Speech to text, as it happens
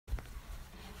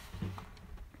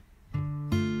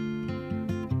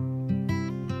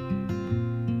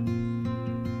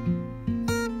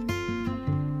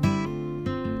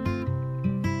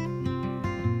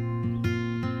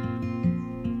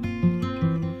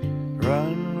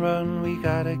Run, run, we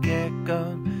gotta get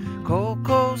gone. Cold,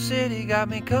 cold city got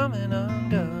me coming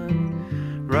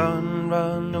undone. Run,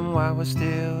 run, and while we're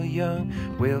still young,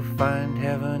 we'll find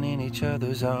heaven in each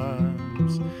other's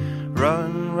arms.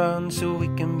 Run, run, so we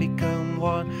can become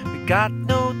one. We got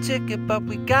no ticket, but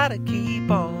we gotta keep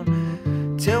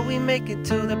on till we make it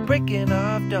to the breaking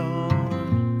of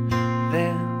dawn.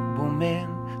 Then we'll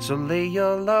mend, so lay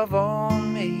your love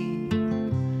on me.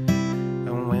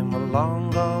 And when we're long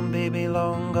gone, baby,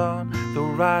 long gone,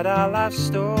 they'll write our life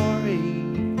story.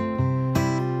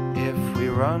 If we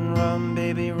run, run,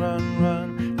 baby, run,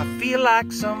 run, I feel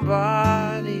like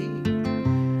somebody.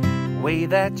 The way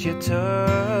that you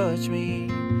touch me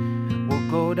will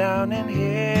go down in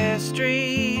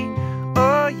history.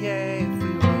 Oh yeah, if we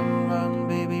run, run,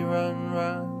 baby, run,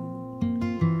 run.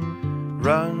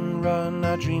 Run, run,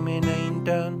 our dreaming ain't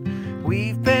done.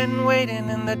 We've been waiting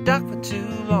in the dark for too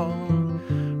long.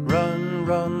 Run,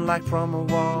 run, like from a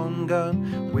one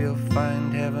gun, we'll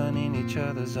find heaven in each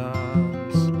other's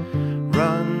arms.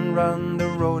 Run, run, the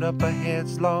road up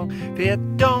ahead's long. If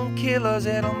it don't kill us,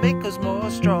 it'll make us more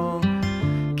strong.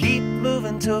 Keep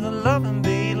moving till the loving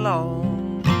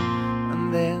belong.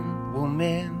 And then we'll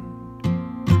mend.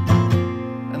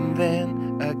 And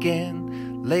then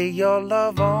again, lay your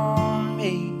love on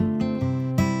me.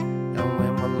 And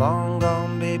when we're long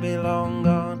gone, baby, long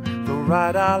gone, we'll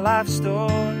write our life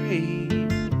story.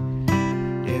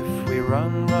 If we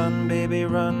run, run, baby,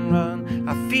 run, run,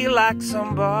 I feel like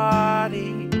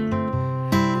somebody.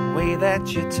 The way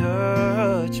that you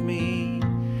touch me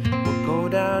will go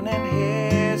down in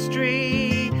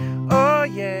history. Oh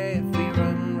yeah, if we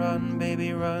run, run,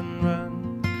 baby, run, run.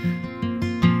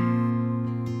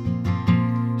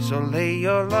 So lay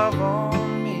your love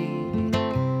on me.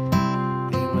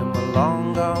 And when we're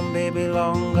long gone, baby,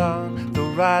 long gone,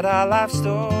 they'll write our life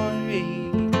story.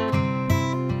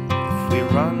 If we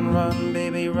run, run,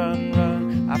 baby, run,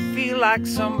 run, I feel like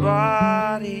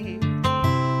somebody.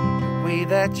 The way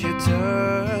that you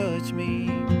touch me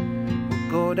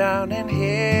will go down in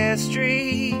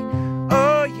history.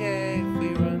 Oh yeah, if we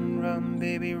run, run,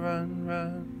 baby, run,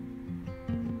 run.